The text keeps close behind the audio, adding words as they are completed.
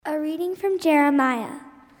reading from Jeremiah.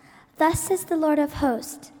 Thus says the Lord of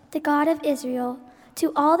hosts, the God of Israel,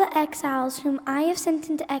 to all the exiles whom I have sent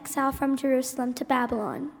into exile from Jerusalem to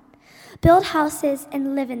Babylon. Build houses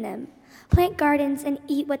and live in them. Plant gardens and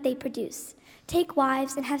eat what they produce. Take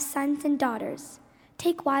wives and have sons and daughters.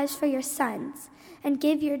 Take wives for your sons, and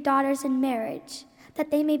give your daughters in marriage,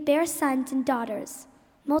 that they may bear sons and daughters.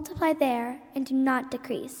 Multiply there and do not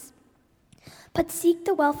decrease. But seek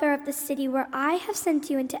the welfare of the city where I have sent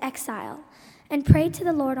you into exile, and pray to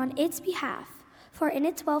the Lord on its behalf, for in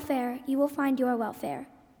its welfare you will find your welfare.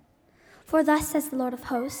 For thus says the Lord of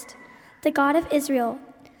hosts, the God of Israel,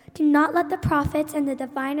 do not let the prophets and the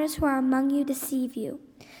diviners who are among you deceive you,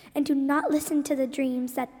 and do not listen to the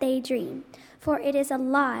dreams that they dream, for it is a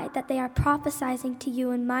lie that they are prophesying to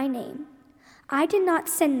you in my name. I did not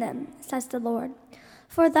send them, says the Lord.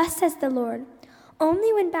 For thus says the Lord,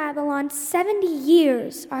 only when Babylon's 70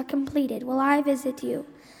 years are completed will I visit you,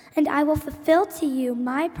 and I will fulfill to you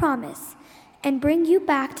my promise and bring you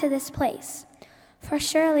back to this place. For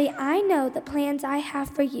surely I know the plans I have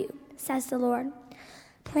for you, says the Lord,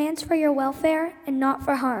 plans for your welfare and not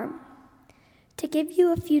for harm, to give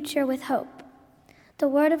you a future with hope. The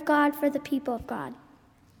word of God for the people of God.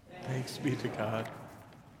 Thanks be to God.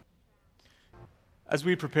 As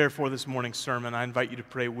we prepare for this morning's sermon, I invite you to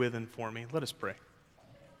pray with and for me. Let us pray.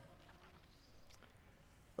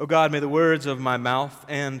 O God, may the words of my mouth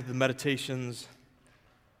and the meditations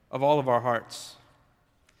of all of our hearts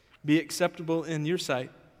be acceptable in your sight.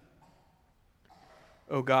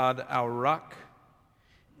 O God, our rock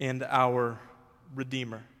and our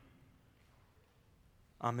Redeemer.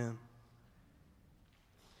 Amen.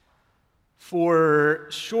 For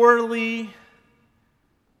surely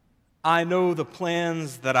I know the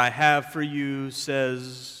plans that I have for you,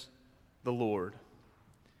 says the Lord.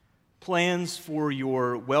 Plans for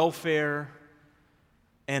your welfare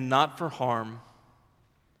and not for harm,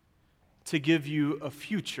 to give you a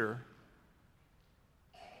future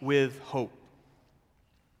with hope.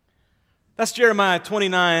 That's Jeremiah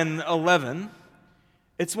 29:11.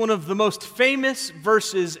 It's one of the most famous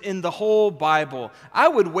verses in the whole Bible. I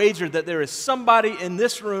would wager that there is somebody in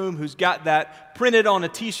this room who's got that printed on a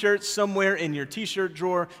t-shirt somewhere in your t-shirt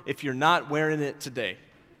drawer if you're not wearing it today.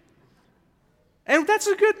 And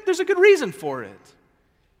there's a good reason for it.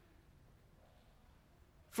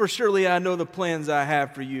 For surely I know the plans I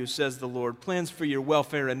have for you, says the Lord, plans for your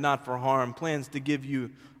welfare and not for harm, plans to give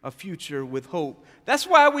you a future with hope. That's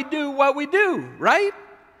why we do what we do, right?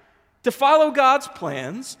 To follow God's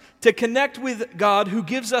plans, to connect with God who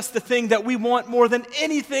gives us the thing that we want more than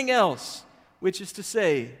anything else, which is to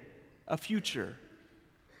say, a future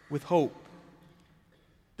with hope.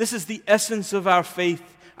 This is the essence of our faith,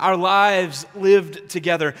 our lives lived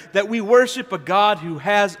together, that we worship a God who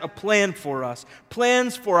has a plan for us,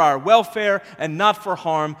 plans for our welfare and not for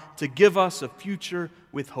harm, to give us a future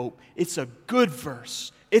with hope. It's a good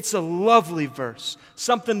verse. It's a lovely verse,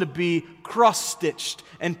 something to be cross-stitched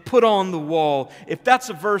and put on the wall. If that's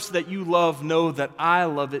a verse that you love, know that I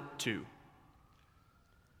love it too.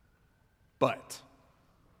 But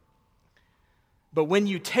when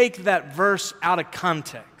you take that verse out of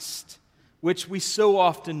context, which we so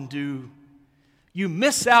often do, you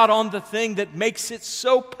miss out on the thing that makes it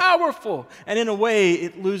so powerful, and in a way,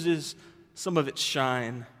 it loses some of its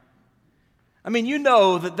shine. I mean, you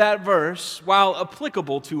know that verse, while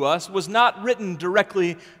applicable to us, was not written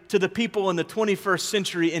directly to the people in the 21st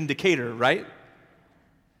century in Decatur, right?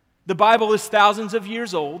 The Bible is thousands of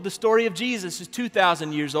years old. The story of Jesus is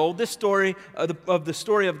 2,000 years old. This story of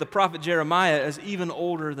the prophet Jeremiah is even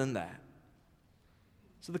older than that.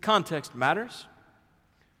 So the context matters.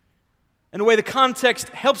 In a way, the context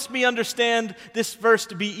helps me understand this verse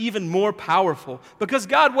to be even more powerful, because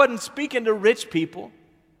God wasn't speaking to rich people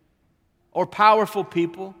or powerful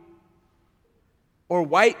people or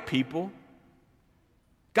white people.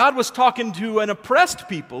 God was talking to an oppressed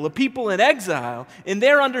people, a people in exile. In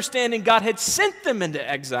their understanding, God had sent them into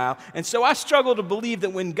exile. And so I struggle to believe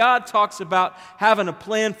that when God talks about having a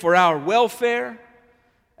plan for our welfare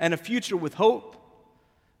and a future with hope,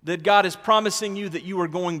 that God is promising you that you are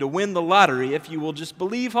going to win the lottery if you will just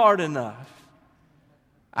believe hard enough.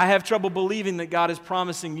 I have trouble believing that God is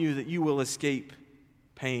promising you that you will escape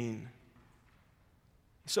pain.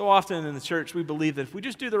 So often in the church, we believe that if we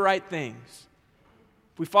just do the right things,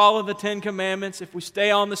 if we follow the 10 Commandments, if we stay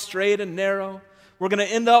on the straight and narrow, we're going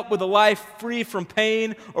to end up with a life free from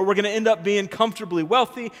pain, or we're going to end up being comfortably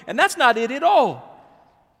wealthy, and that's not it at all.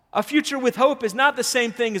 A future with hope is not the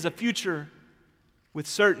same thing as a future with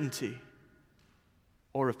certainty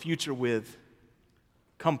or a future with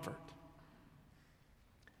comfort.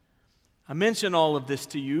 I mention all of this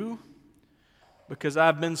to you because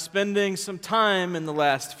I've been spending some time in the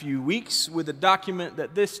last few weeks with a document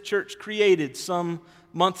that this church created some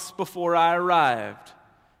months before I arrived.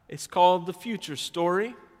 It's called The Future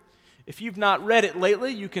Story. If you've not read it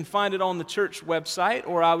lately, you can find it on the church website,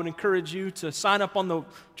 or I would encourage you to sign up on the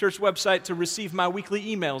church website to receive my weekly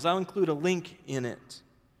emails. I'll include a link in it.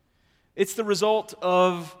 It's the result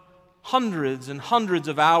of hundreds and hundreds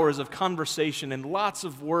of hours of conversation and lots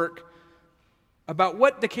of work about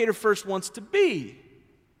what Decatur First wants to be.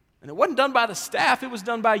 And it wasn't done by the staff, it was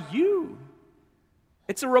done by you.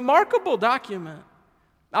 It's a remarkable document.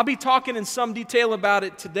 I'll be talking in some detail about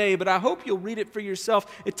it today, but I hope you'll read it for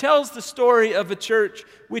yourself. It tells the story of a church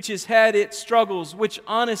which has had its struggles, which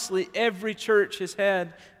honestly every church has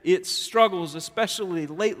had its struggles, especially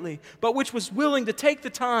lately, but which was willing to take the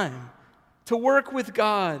time to work with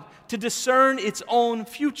God, to discern its own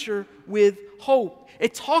future with hope.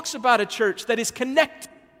 It talks about a church that is connected.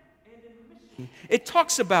 It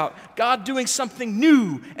talks about God doing something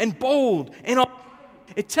new and bold. And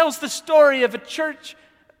it tells the story of a church.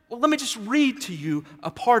 Well, let me just read to you a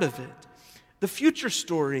part of it. The future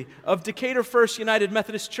story of Decatur First United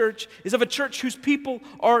Methodist Church is of a church whose people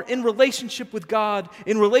are in relationship with God,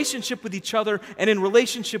 in relationship with each other, and in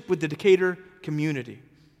relationship with the Decatur community.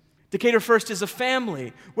 Decatur First is a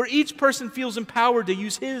family where each person feels empowered to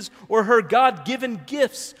use his or her God-given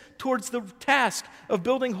gifts towards the task of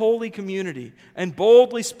building holy community and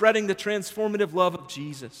boldly spreading the transformative love of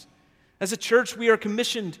Jesus. As a church, we are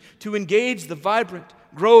commissioned to engage the vibrant,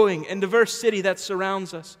 growing, and diverse city that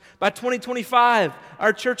surrounds us. By 2025,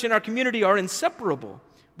 our church and our community are inseparable.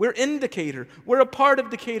 We're in Decatur. We're a part of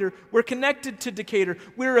Decatur. We're connected to Decatur.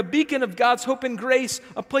 We're a beacon of God's hope and grace,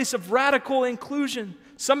 a place of radical inclusion.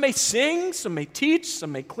 Some may sing, some may teach,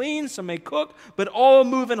 some may clean, some may cook, but all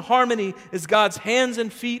move in harmony as God's hands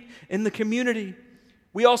and feet in the community.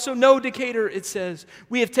 We also know Decatur, it says.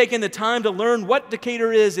 We have taken the time to learn what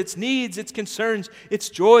Decatur is, its needs, its concerns, its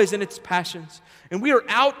joys, and its passions. And we are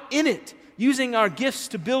out in it, using our gifts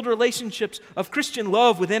to build relationships of Christian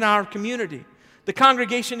love within our community. The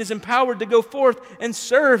congregation is empowered to go forth and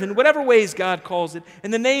serve in whatever ways God calls it, in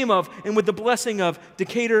the name of and with the blessing of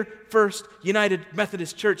Decatur First United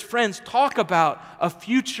Methodist Church. Friends, talk about a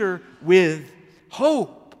future with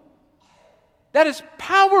hope. That is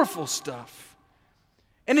powerful stuff.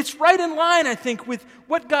 And it's right in line, I think, with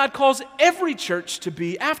what God calls every church to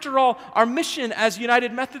be. After all, our mission as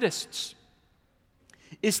United Methodists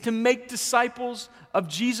is to make disciples of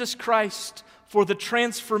Jesus Christ for the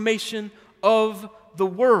transformation of the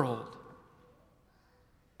world.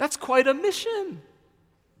 That's quite a mission.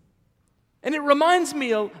 And it reminds me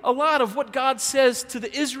a lot of what God says to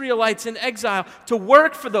the Israelites in exile, to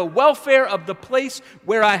work for the welfare of the place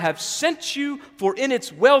where I have sent you, for in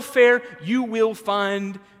its welfare you will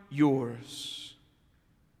find yours.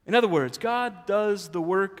 In other words, God does the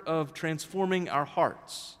work of transforming our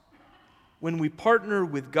hearts when we partner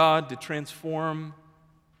with God to transform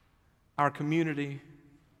our community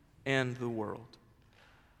and the world.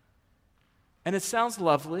 And it sounds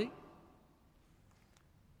lovely,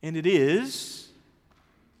 and it is,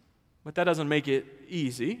 but that doesn't make it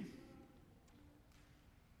easy.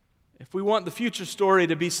 If we want the future story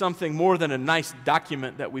to be something more than a nice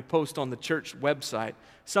document that we post on the church website,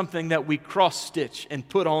 something that we cross-stitch and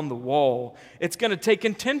put on the wall, it's going to take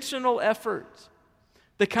intentional effort.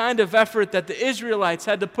 The kind of effort that the Israelites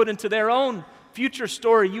had to put into their own future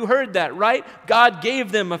story. You heard that, right? God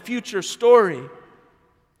gave them a future story.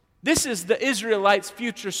 This is the Israelites'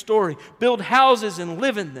 future story. Build houses and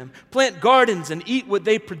live in them. Plant gardens and eat what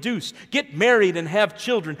they produce. Get married and have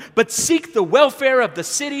children. But seek the welfare of the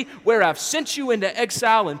city where I've sent you into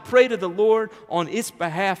exile and pray to the Lord on its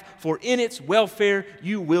behalf, for in its welfare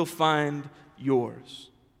you will find yours.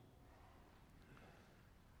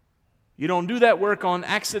 You don't do that work on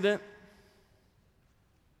accident.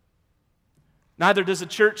 Neither does a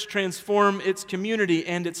church transform its community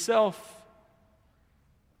and itself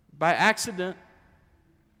by accident.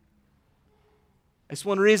 It's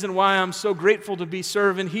one reason why I'm so grateful to be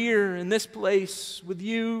serving here in this place with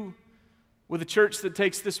you, with a church that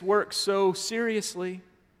takes this work so seriously.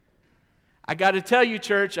 I got to tell you,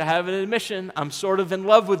 church, I have an admission. I'm sort of in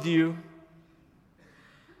love with you.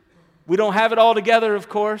 We don't have it all together, of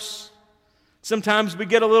course. Sometimes we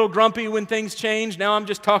get a little grumpy when things change. Now I'm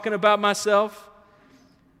just talking about myself.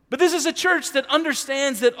 But this is a church that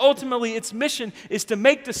understands that ultimately its mission is to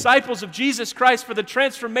make disciples of Jesus Christ for the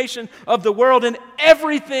transformation of the world, and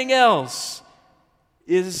everything else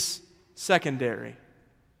is secondary.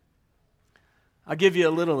 I'll give you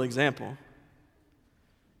a little example.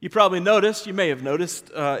 You probably noticed, you may have noticed,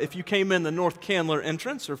 if you came in the North Candler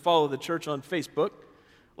entrance or follow the church on Facebook,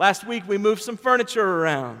 last week we moved some furniture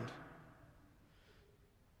around.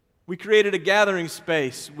 We created a gathering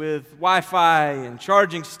space with Wi-Fi and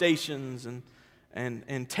charging stations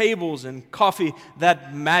and tables and coffee,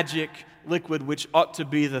 that magic liquid which ought to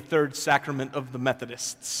be the third sacrament of the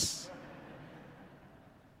Methodists.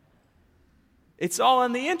 It's all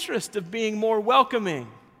in the interest of being more welcoming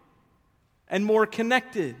and more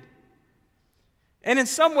connected. And in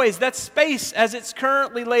some ways, that space as it's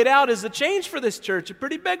currently laid out is a change for this church, a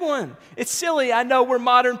pretty big one. It's silly, I know we're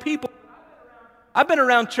modern people. I've been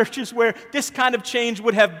around churches where this kind of change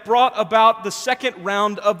would have brought about the second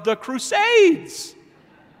round of the Crusades.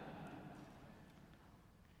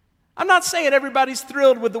 I'm not saying everybody's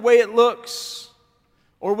thrilled with the way it looks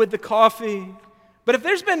or with the coffee, but if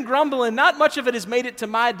there's been grumbling, not much of it has made it to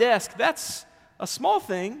my desk. That's a small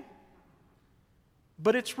thing,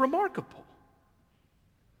 but it's remarkable.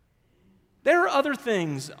 There are other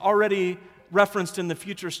things already referenced in the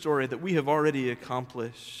future story that we have already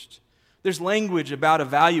accomplished. There's language about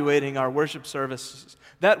evaluating our worship services.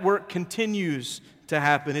 That work continues to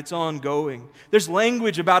happen. It's ongoing. There's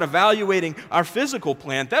language about evaluating our physical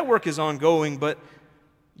plan. That work is ongoing, but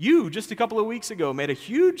you, just a couple of weeks ago, made a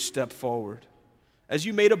huge step forward as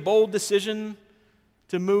you made a bold decision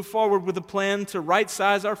to move forward with a plan to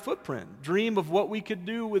right-size our footprint, dream of what we could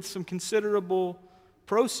do with some considerable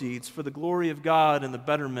proceeds for the glory of God and the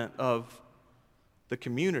betterment of the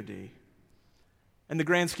community. In the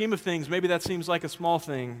grand scheme of things, maybe that seems like a small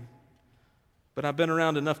thing, but I've been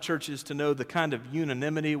around enough churches to know the kind of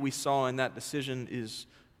unanimity we saw in that decision is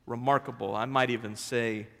remarkable. I might even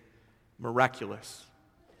say miraculous.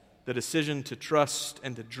 The decision to trust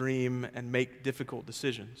and to dream and make difficult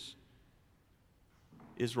decisions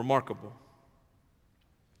is remarkable.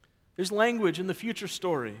 There's language in the future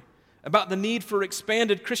story about the need for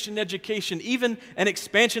expanded Christian education, even an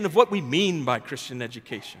expansion of what we mean by Christian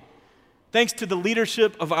education. Thanks to the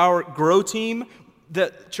leadership of our GROW team,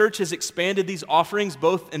 the church has expanded these offerings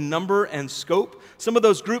both in number and scope. Some of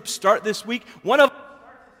those groups start this week. One of them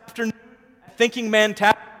starts this afternoon at Thinking Man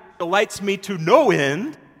Tap, delights me to no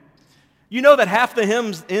end. You know that half the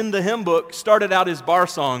hymns in the hymn book started out as bar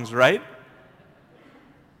songs, right?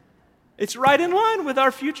 It's right in line with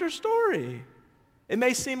our future story. It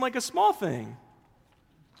may seem like a small thing,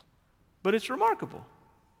 but it's remarkable.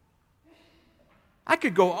 I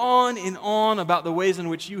could go on and on about the ways in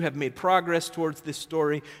which you have made progress towards this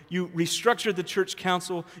story. You restructured the church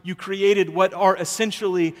council. You created what are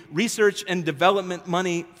essentially research and development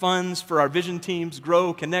money funds for our vision teams,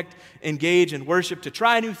 grow, connect, engage, and worship, to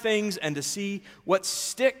try new things and to see what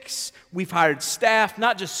sticks. We've hired staff,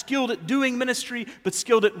 not just skilled at doing ministry, but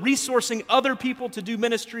skilled at resourcing other people to do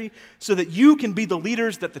ministry so that you can be the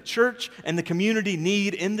leaders that the church and the community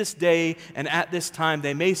need in this day and at this time.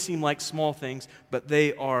 They may seem like small things, but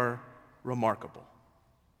they are remarkable.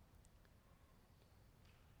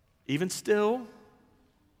 Even still,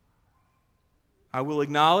 I will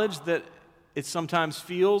acknowledge that it sometimes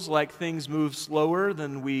feels like things move slower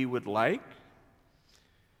than we would like.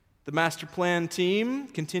 The master plan team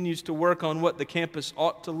continues to work on what the campus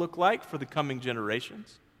ought to look like for the coming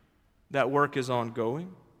generations. That work is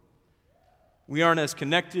ongoing. We aren't as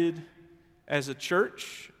connected as a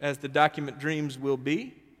church as the document dreams will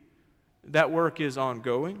be. That work is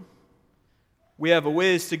ongoing. We have a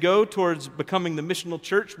ways to go towards becoming the missional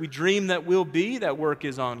church we dream that we'll be. That work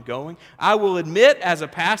is ongoing. I will admit, as a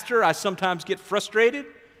pastor, I sometimes get frustrated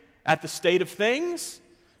at the state of things.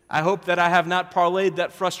 I hope that I have not parlayed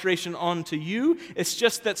that frustration onto you. It's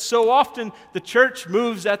just that so often the church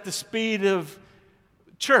moves at the speed of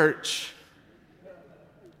church.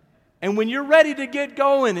 And when you're ready to get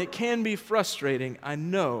going, it can be frustrating, I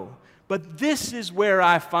know. But this is where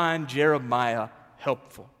I find Jeremiah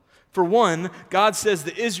helpful. For one, God says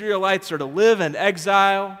the Israelites are to live in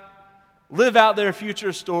exile, live out their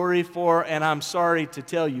future story for, and I'm sorry to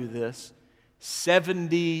tell you this,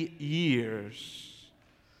 70 years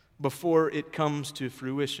before it comes to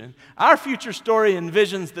fruition. Our future story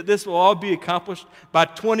envisions that this will all be accomplished by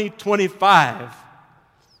 2025.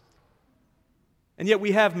 And yet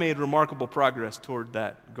we have made remarkable progress toward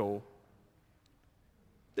that goal.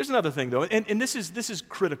 There's another thing, though, and this is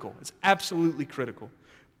critical. It's absolutely critical,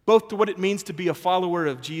 both to what it means to be a follower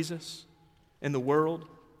of Jesus in the world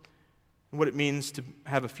and what it means to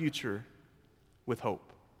have a future with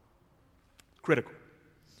hope. Critical.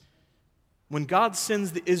 When God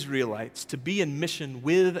sends the Israelites to be in mission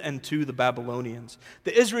with and to the Babylonians,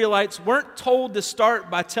 the Israelites weren't told to start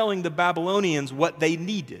by telling the Babylonians what they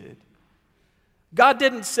needed. God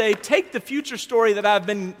didn't say, take the future story that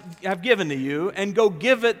I've given to you and go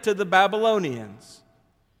give it to the Babylonians.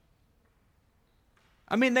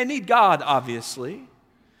 I mean, they need God, obviously.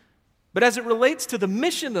 But as it relates to the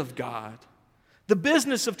mission of God, the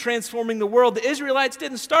business of transforming the world, the Israelites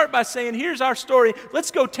didn't start by saying, here's our story,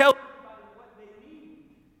 let's go tell everybody what they need.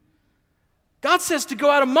 God says to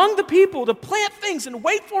go out among the people, to plant things and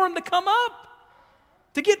wait for them to come up,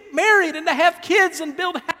 to get married and to have kids and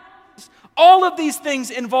build houses. All of these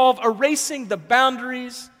things involve erasing the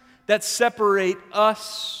boundaries that separate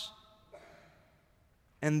us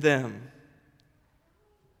and them.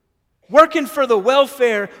 Working for the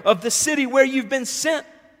welfare of the city where you've been sent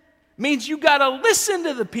means you got to listen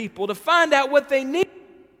to the people to find out what they need.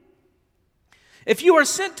 If you are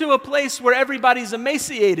sent to a place where everybody's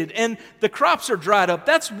emaciated and the crops are dried up,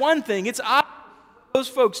 that's one thing. It's obvious what those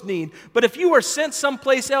folks need. But if you are sent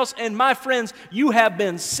someplace else, and my friends, you have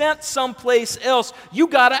been sent someplace else, you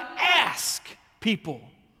got to ask people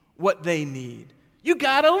what they need. You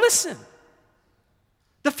got to listen.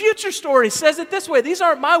 The future story says it this way. These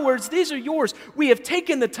aren't my words, these are yours. We have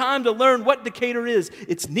taken the time to learn what Decatur is,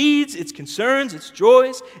 its needs, its concerns, its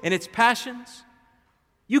joys, and its passions.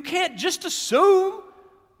 You can't just assume.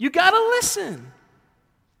 You got to listen.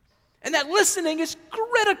 And that listening is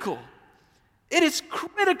critical. It is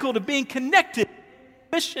critical to being connected to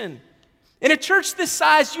mission. In a church this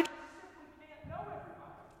size, you can't know everybody.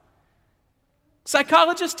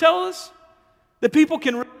 Psychologists tell us that people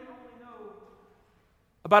can really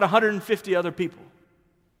about 150 other people.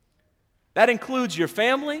 That includes your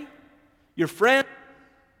family, your friends,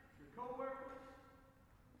 your coworkers,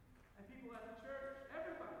 and people at the church,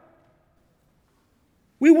 everybody.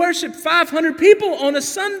 We worship 500 people on a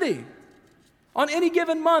Sunday. On any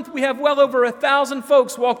given month, we have well over 1,000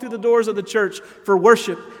 folks walk through the doors of the church for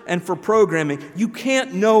worship and for programming. You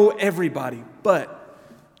can't know everybody, but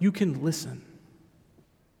you can listen.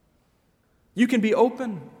 You can be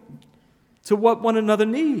open to what one another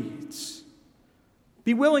needs.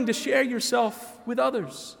 Be willing to share yourself with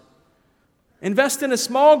others. Invest in a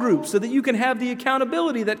small group so that you can have the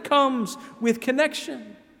accountability that comes with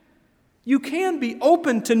connection. You can be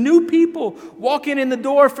open to new people walking in the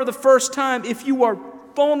door for the first time if you are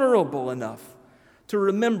vulnerable enough to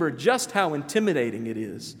remember just how intimidating it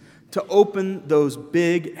is to open those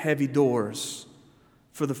big, heavy doors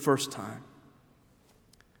for the first time.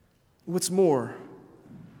 What's more,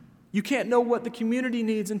 you can't know what the community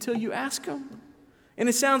needs until you ask them. And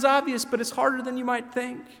it sounds obvious, but it's harder than you might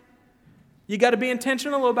think. You got to be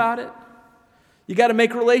intentional about it. You got to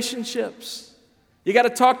make relationships. You got to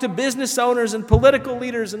talk to business owners and political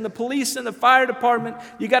leaders and the police and the fire department.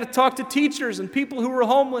 You got to talk to teachers and people who are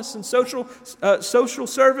homeless and social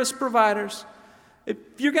service providers. If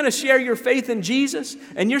you're going to share your faith in Jesus,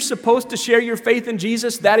 and you're supposed to share your faith in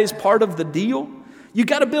Jesus, that is part of the deal. You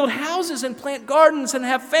got to build houses and plant gardens and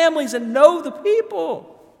have families and know the people.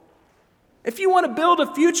 If you want to build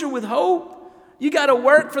a future with hope, you got to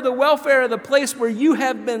work for the welfare of the place where you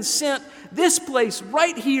have been sent. This place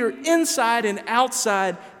right here, inside and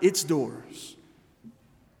outside its doors.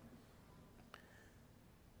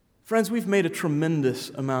 Friends, we've made a tremendous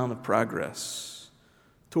amount of progress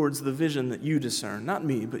towards the vision that you discern. Not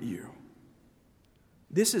me, but you.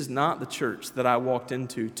 This is not the church that I walked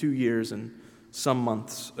into 2 years and some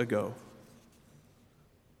months ago.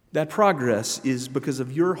 That progress is because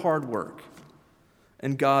of your hard work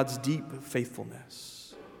and God's deep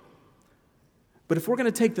faithfulness. But if we're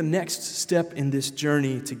going to take the next step in this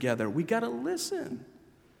journey together, we got to listen.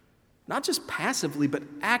 Not just passively, but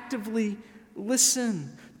actively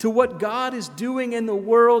listen to what God is doing in the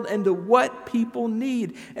world and to what people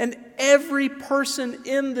need. And every person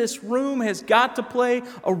in this room has got to play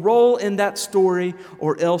a role in that story,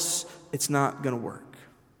 or else it's not going to work.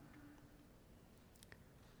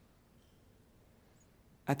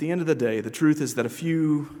 At the end of the day, the truth is that a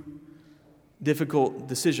few difficult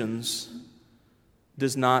decisions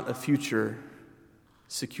does not a future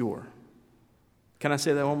secure. Can I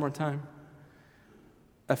say that one more time?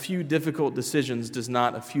 A few difficult decisions does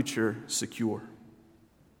not a future secure.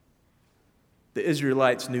 The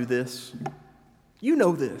Israelites knew this. You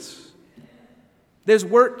know this. There's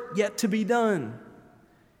work yet to be done.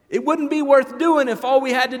 It wouldn't be worth doing if all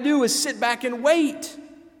we had to do is sit back and wait.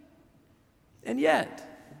 And yet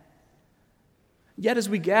as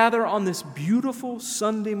we gather on this beautiful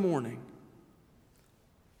Sunday morning,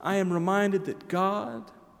 I am reminded that God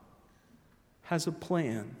has a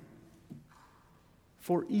plan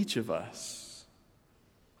for each of us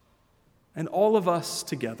and all of us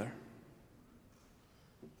together.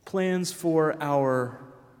 Plans for our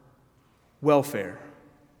welfare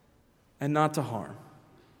and not to harm.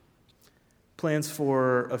 Plans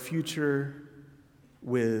for a future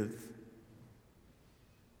with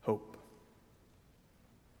hope.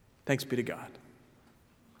 Thanks be to God.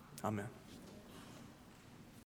 Amen.